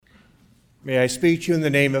May I speak to you in the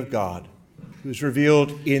name of God, who is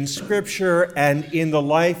revealed in Scripture and in the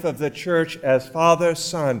life of the church as Father,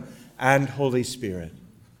 Son, and Holy Spirit.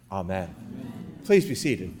 Amen. Please be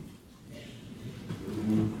seated.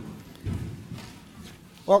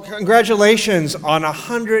 Well, congratulations on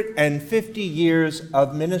 150 years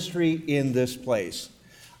of ministry in this place.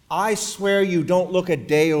 I swear you don't look a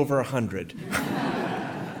day over 100.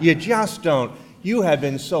 You just don't. You have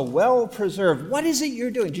been so well preserved. What is it you're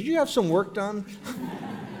doing? Did you have some work done?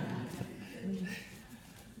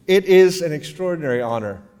 It is an extraordinary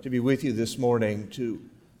honor to be with you this morning, to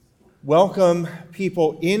welcome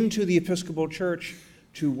people into the Episcopal Church,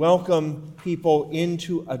 to welcome people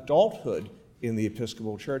into adulthood in the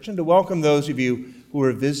Episcopal Church, and to welcome those of you who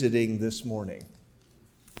are visiting this morning.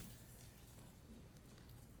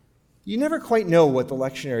 You never quite know what the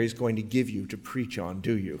lectionary is going to give you to preach on,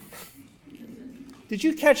 do you? Did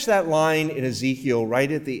you catch that line in Ezekiel right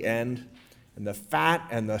at the end? And the fat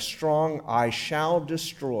and the strong I shall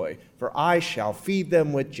destroy, for I shall feed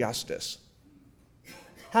them with justice.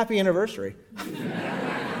 Happy anniversary. You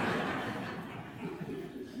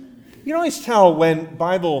can always tell when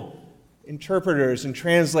Bible interpreters and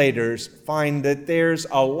translators find that there's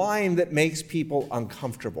a line that makes people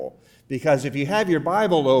uncomfortable. Because if you have your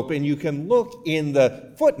Bible open, you can look in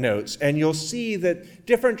the footnotes and you'll see that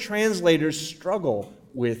different translators struggle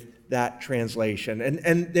with that translation.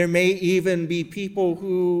 And there may even be people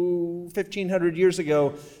who 1,500 years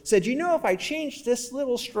ago said, you know, if I change this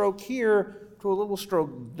little stroke here to a little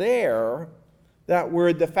stroke there, that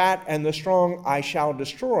word, the fat and the strong I shall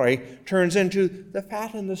destroy, turns into the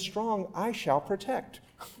fat and the strong I shall protect.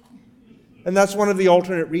 And that's one of the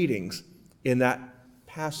alternate readings in that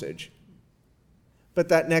passage. But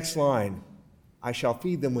that next line, I shall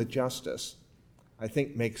feed them with justice, I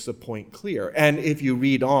think makes the point clear. And if you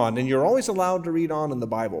read on, and you're always allowed to read on in the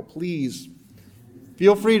Bible, please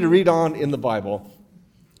feel free to read on in the Bible,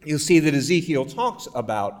 you'll see that Ezekiel talks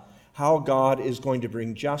about how God is going to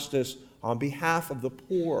bring justice on behalf of the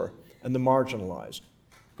poor and the marginalized.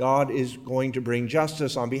 God is going to bring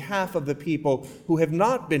justice on behalf of the people who have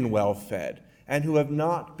not been well fed and who have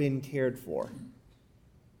not been cared for.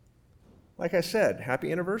 Like I said,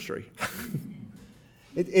 happy anniversary.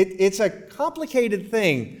 It's a complicated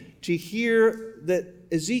thing to hear that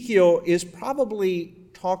Ezekiel is probably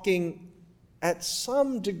talking at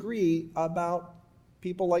some degree about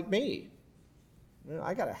people like me. You know,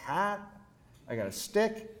 I got a hat, I got a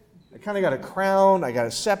stick, I kind of got a crown, I got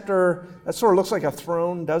a scepter. That sort of looks like a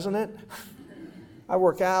throne, doesn't it? I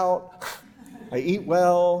work out, I eat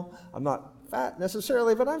well, I'm not fat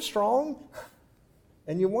necessarily, but I'm strong.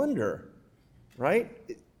 And you wonder, right?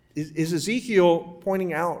 Is Ezekiel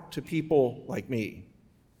pointing out to people like me,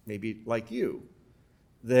 maybe like you,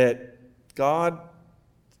 that God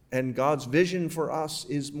and God's vision for us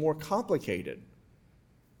is more complicated?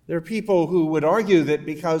 There are people who would argue that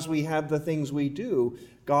because we have the things we do,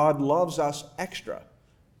 God loves us extra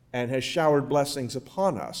and has showered blessings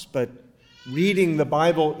upon us. But reading the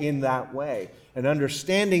Bible in that way and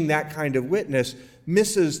understanding that kind of witness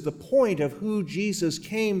misses the point of who Jesus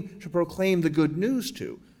came to proclaim the good news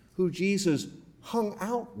to, who Jesus hung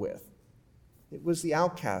out with. It was the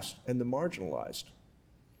outcast and the marginalized.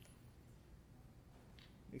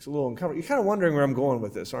 Makes a little uncomfortable. You're kind of wondering where I'm going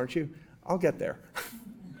with this, aren't you? I'll get there.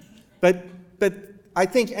 But I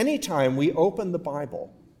think anytime we open the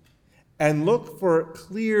Bible and look for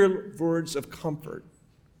clear words of comfort,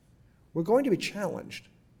 we're going to be challenged.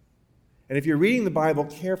 And if you're reading the Bible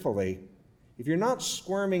carefully, if you're not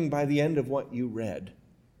squirming by the end of what you read,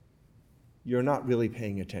 you're not really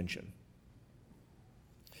paying attention.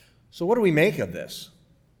 So what do we make of this?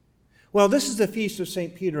 Well, this is the feast of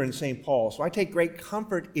St. Peter and St. Paul, so I take great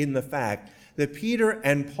comfort in the fact that Peter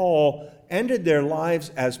and Paul ended their lives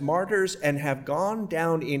as martyrs and have gone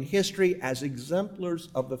down in history as exemplars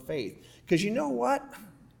of the faith. Because you know what?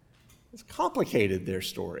 It's complicated, their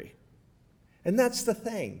story. And that's the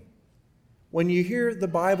thing. When you hear the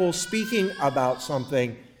Bible speaking about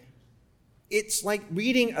something, it's like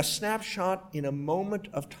reading a snapshot in a moment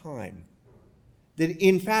of time. That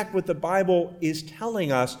in fact what the Bible is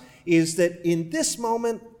telling us is that in this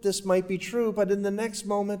moment this might be true, but in the next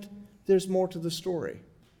moment there's more to the story.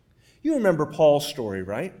 You remember Paul's story,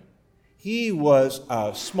 right? He was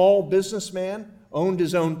a small businessman, owned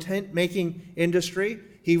his own tent-making industry.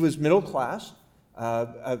 He was middle class.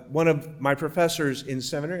 One of my professors in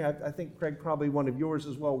seminary, I think Craig probably one of yours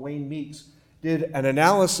as well, Wayne Meeks, did an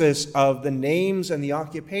analysis of the names and the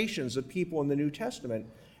occupations of people in the New Testament.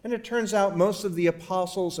 And it turns out most of the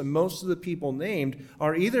apostles and most of the people named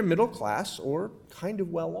are either middle class or kind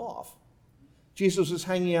of well off. Jesus was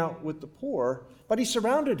hanging out with the poor, but he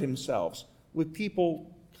surrounded himself with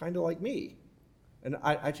people kind of like me. And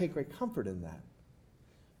I take great comfort in that.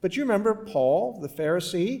 But you remember Paul, the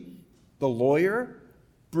Pharisee, the lawyer,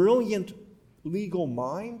 brilliant legal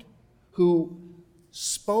mind, who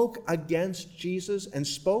spoke against Jesus and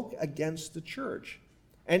spoke against the church,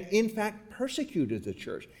 and in fact persecuted the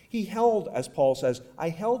church. He held, as Paul says, I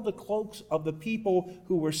held the cloaks of the people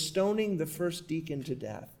who were stoning the first deacon to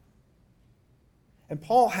death. And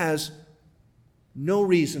Paul has no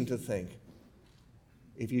reason to think,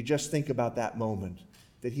 if you just think about that moment,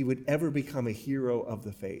 that he would ever become a hero of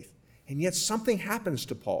the faith. And yet something happens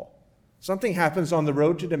to Paul. Something happens on the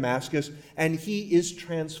road to Damascus, and he is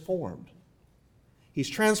transformed. He's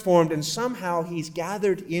transformed, and somehow he's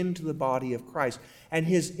gathered into the body of Christ, and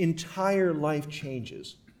his entire life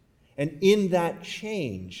changes. And in that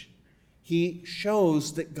change, he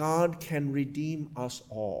shows that God can redeem us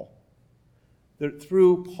all. That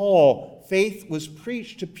through Paul, faith was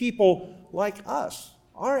preached to people like us,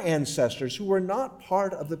 our ancestors, who were not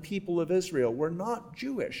part of the people of Israel, were not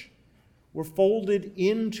Jewish, were folded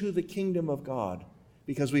into the kingdom of God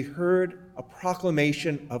because we heard a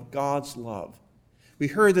proclamation of God's love. We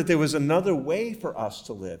heard that there was another way for us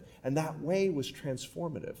to live, and that way was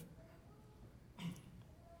transformative.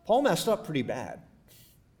 Paul messed up pretty bad.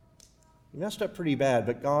 He messed up pretty bad,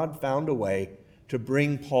 but God found a way to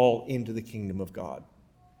bring Paul into the kingdom of God.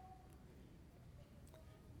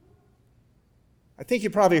 I think you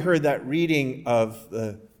probably heard that reading of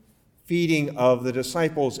the feeding of the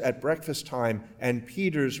disciples at breakfast time and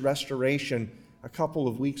Peter's restoration a couple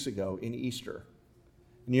of weeks ago in Easter.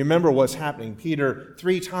 And you remember what's happening. Peter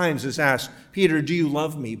 3 times is asked, Peter, do you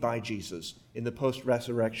love me, by Jesus in the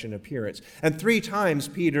post-resurrection appearance? And 3 times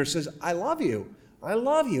Peter says, I love you. I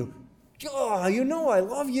love you. Oh, you know I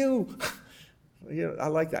love you. I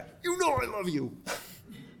like that. You know I love you.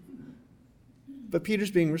 But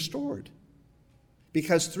Peter's being restored.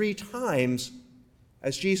 Because 3 times,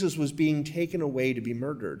 as Jesus was being taken away to be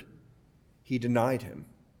murdered, he denied him.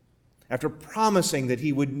 After promising that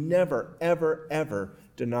he would never, ever, ever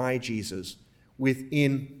deny Jesus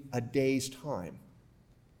within a day's time,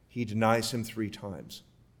 he denies him 3 times.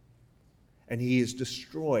 And he is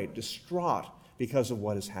destroyed, distraught because of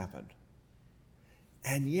what has happened.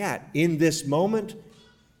 And yet, in this moment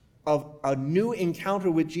of a new encounter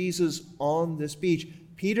with Jesus on this beach,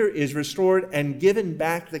 Peter is restored and given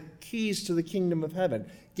back the keys to the kingdom of heaven,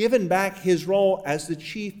 given back his role as the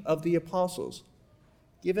chief of the apostles,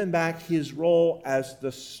 given back his role as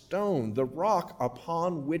the stone, the rock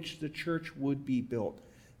upon which the church would be built.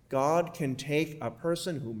 God can take a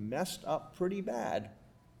person who messed up pretty bad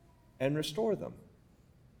and restore them.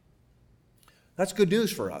 That's good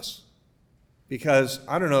news for us. Because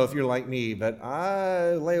I don't know if you're like me, but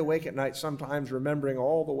I lay awake at night sometimes remembering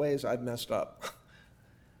all the ways I've messed up.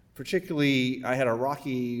 Particularly, I had a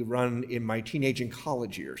rocky run in my teenage and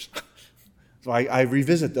college years. So I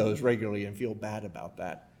revisit those regularly and feel bad about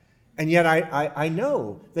that. And yet I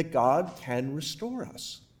know that God can restore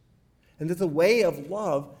us. And that the way of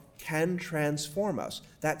love can transform us.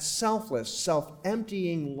 That selfless,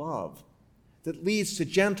 self-emptying love that leads to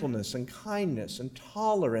gentleness and kindness and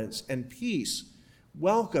tolerance and peace,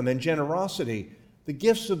 welcome and generosity, the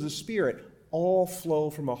gifts of the Spirit, all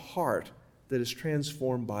flow from a heart that is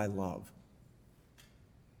transformed by love.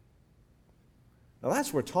 Now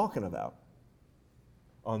that's what we're talking about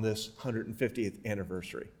on this 150th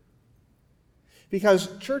anniversary.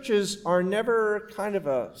 Because churches are never kind of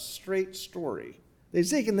a straight story. They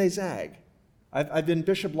zig and they zag. I've been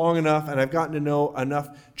bishop long enough, and I've gotten to know enough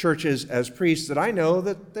churches as priests that I know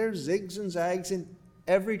that there's zigs and zags in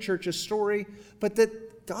every church's story, but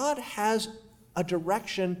that God has a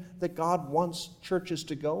direction that God wants churches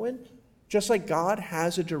to go in, just like God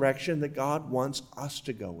has a direction that God wants us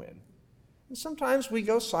to go in. And sometimes we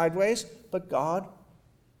go sideways, but God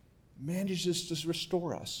manages to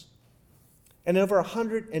restore us. And over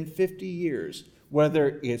 150 years,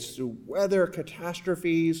 whether it's through weather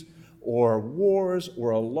catastrophes or wars or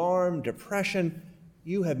alarm, depression,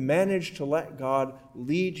 you have managed to let God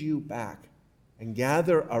lead you back and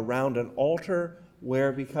gather around an altar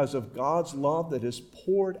where, because of God's love that is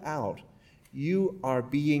poured out, you are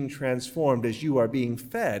being transformed as you are being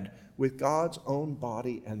fed with God's own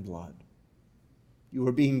body and blood. You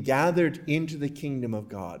are being gathered into the kingdom of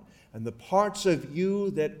God, and the parts of you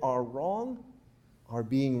that are wrong are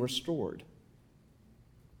being restored.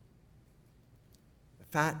 The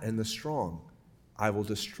fat and the strong I will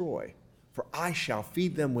destroy, for I shall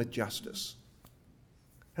feed them with justice.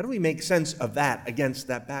 How do we make sense of that against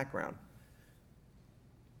that background?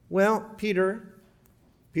 Well, Peter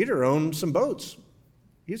Peter owned some boats.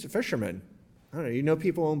 He's a fisherman. I don't know, you know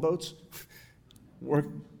people own boats? Work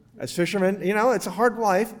as fishermen. You know, it's a hard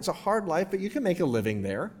life. It's a hard life, but you can make a living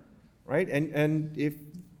there, right? And if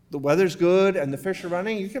the weather's good and the fish are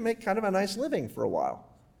running, you can make kind of a nice living for a while.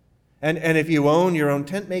 And if you own your own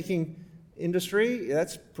tent-making industry,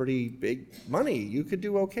 that's pretty big money. You could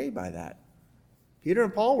do okay by that. Peter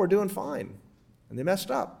and Paul were doing fine, and they messed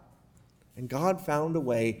up. And God found a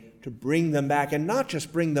way to bring them back, and not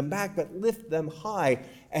just bring them back, but lift them high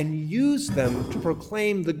and use them to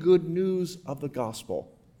proclaim the good news of the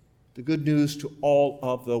gospel, the good news to all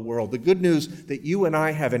of the world, the good news that you and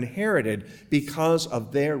I have inherited because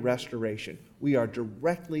of their restoration. We are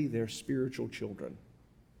directly their spiritual children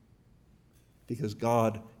because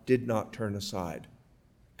God did not turn aside.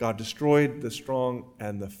 God destroyed the strong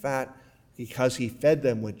and the fat because he fed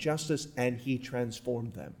them with justice and he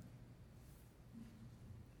transformed them.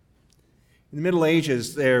 In the Middle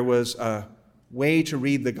Ages, there was a way to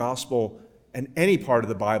read the gospel and any part of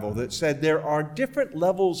the Bible that said there are different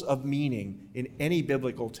levels of meaning in any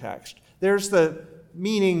biblical text. There's the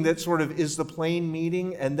meaning that sort of is the plain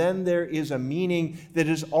meaning, and then there is a meaning that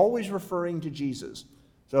is always referring to Jesus.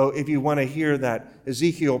 So if you want to hear that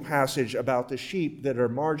Ezekiel passage about the sheep that are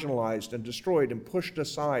marginalized and destroyed and pushed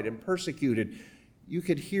aside and persecuted, you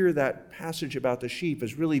could hear that passage about the sheep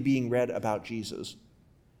as really being read about Jesus.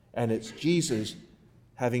 And it's Jesus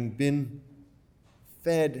having been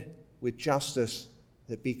fed with justice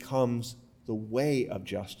that becomes the way of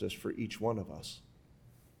justice for each one of us.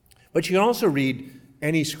 But you can also read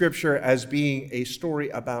any scripture as being a story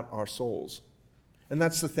about our souls. And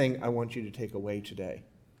that's the thing I want you to take away today.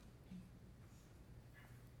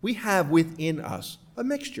 We have within us a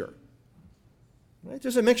mixture. Right?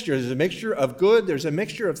 There's a mixture. There's a mixture of good. There's a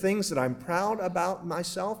mixture of things that I'm proud about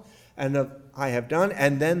myself and that I have done.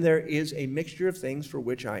 And then there is a mixture of things for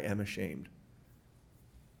which I am ashamed.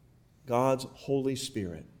 God's Holy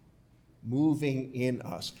Spirit moving in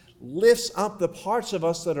us lifts up the parts of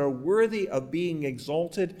us that are worthy of being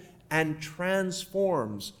exalted and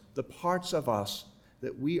transforms the parts of us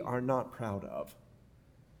that we are not proud of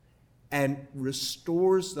and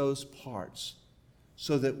restores those parts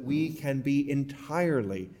so that we can be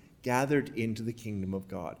entirely gathered into the kingdom of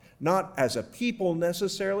God. Not as a people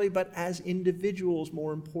necessarily, but as individuals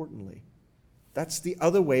more importantly. That's the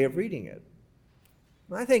other way of reading it.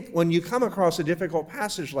 And I think when you come across a difficult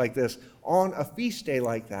passage like this on a feast day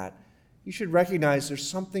like that, you should recognize there's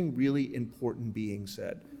something really important being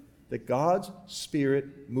said. That God's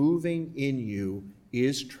Spirit moving in you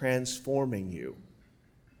is transforming you,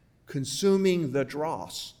 consuming the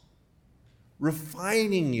dross,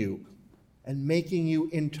 refining you, and making you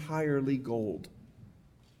entirely gold.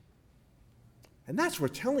 And that's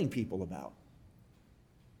worth telling people about.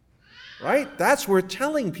 Right? That's worth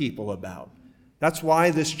telling people about. That's why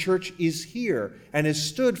this church is here and has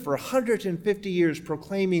stood for 150 years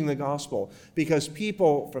proclaiming the gospel, because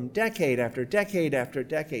people from decade after decade after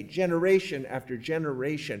decade, generation after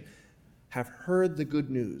generation, have heard the good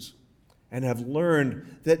news and have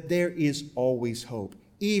learned that there is always hope,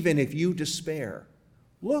 even if you despair.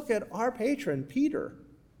 Look at our patron, Peter.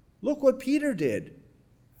 Look what Peter did,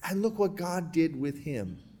 and look what God did with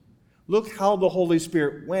him. Look how the Holy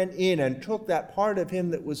Spirit went in and took that part of him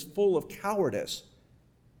that was full of cowardice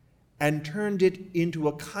and turned it into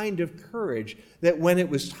a kind of courage that when it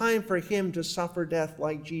was time for him to suffer death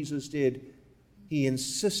like Jesus did, he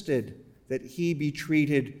insisted that he be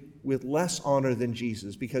treated with less honor than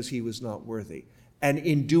Jesus because he was not worthy. And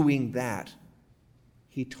in doing that,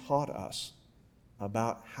 he taught us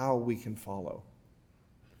about how we can follow.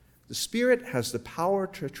 The Spirit has the power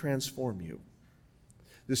to transform you.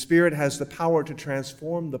 The Spirit has the power to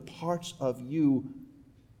transform the parts of you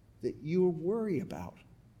that you worry about,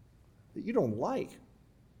 that you don't like.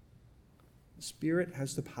 The Spirit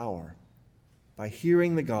has the power, by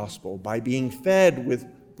hearing the gospel, by being fed with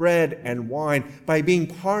bread and wine, by being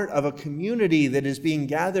part of a community that is being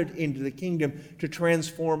gathered into the kingdom, to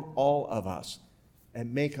transform all of us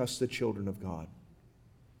and make us the children of God.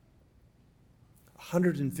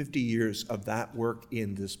 150 years of that work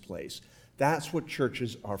in this place. That's what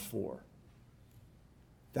churches are for.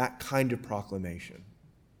 That kind of proclamation.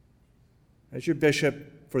 As your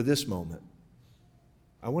bishop for this moment,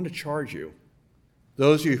 I want to charge you,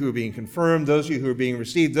 those of you who are being confirmed, those of you who are being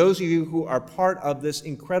received, those of you who are part of this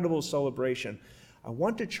incredible celebration, I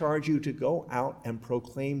want to charge you to go out and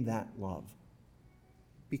proclaim that love.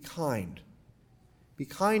 Be kind. Be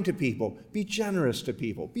kind to people. Be generous to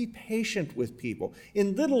people. Be patient with people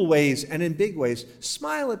in little ways and in big ways.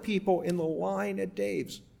 Smile at people in the line at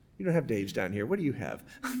Dave's. You don't have Dave's down here. What do you have?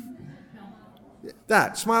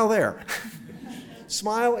 Smile there.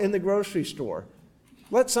 Smile in the grocery store.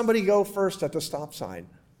 Let somebody go first at the stop sign.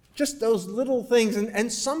 Just those little things,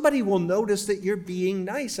 and somebody will notice that you're being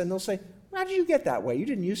nice, and they'll say, how did you get that way? You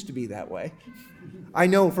didn't used to be that way. I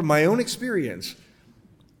know from my own experience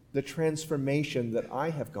the transformation that I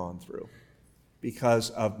have gone through because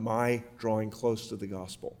of my drawing close to the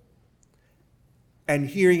gospel. And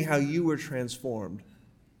hearing how you were transformed,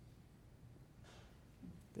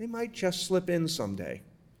 they might just slip in someday,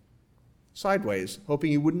 sideways,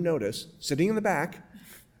 hoping you wouldn't notice, sitting in the back,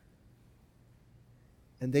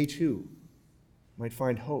 and they too might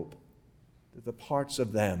find hope that the parts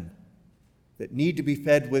of them that need to be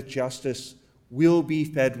fed with justice will be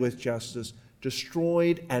fed with justice,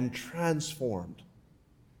 destroyed and transformed,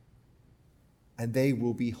 and they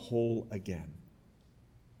will be whole again.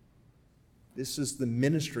 This is the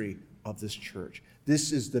ministry of this church.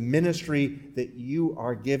 This is the ministry that you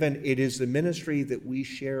are given. It is the ministry that we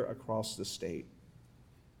share across the state.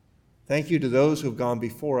 Thank you to those who have gone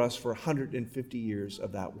before us for 150 years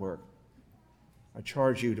of that work. I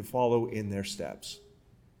charge you to follow in their steps.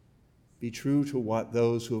 Be true to what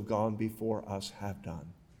those who have gone before us have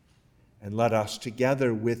done. And let us,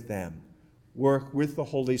 together with them, work with the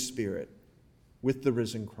Holy Spirit, with the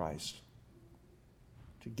risen Christ,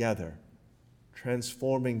 together,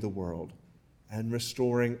 transforming the world and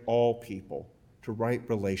restoring all people to right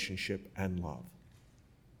relationship and love.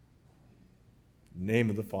 In the name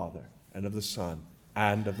of the Father, and of the Son,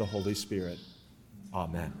 and of the Holy Spirit.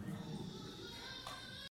 Amen.